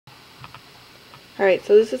Alright,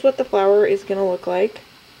 so this is what the flower is going to look like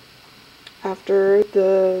after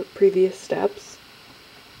the previous steps.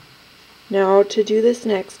 Now to do this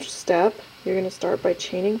next step, you're going to start by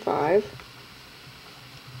chaining 5.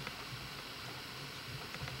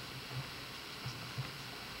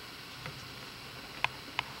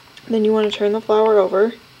 Then you want to turn the flower over,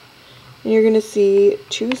 and you're going to see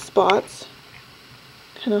 2 spots,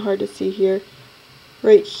 kind of hard to see here,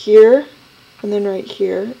 right here and then right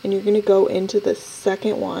here, and you're going to go into the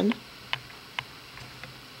second one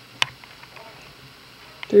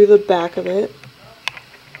through the back of it,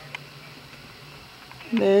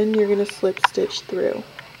 and then you're going to slip stitch through.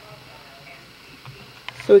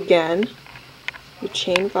 So again, you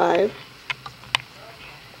chain 5,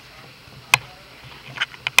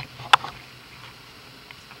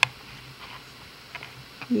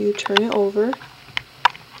 you turn it over,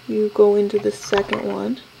 you go into the second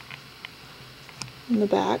one in the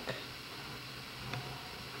back,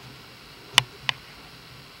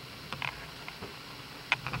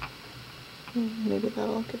 maybe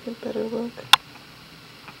that'll give it a better look.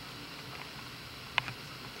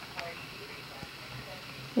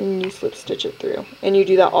 And you slip stitch it through, and you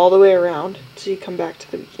do that all the way around so you come back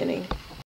to the beginning.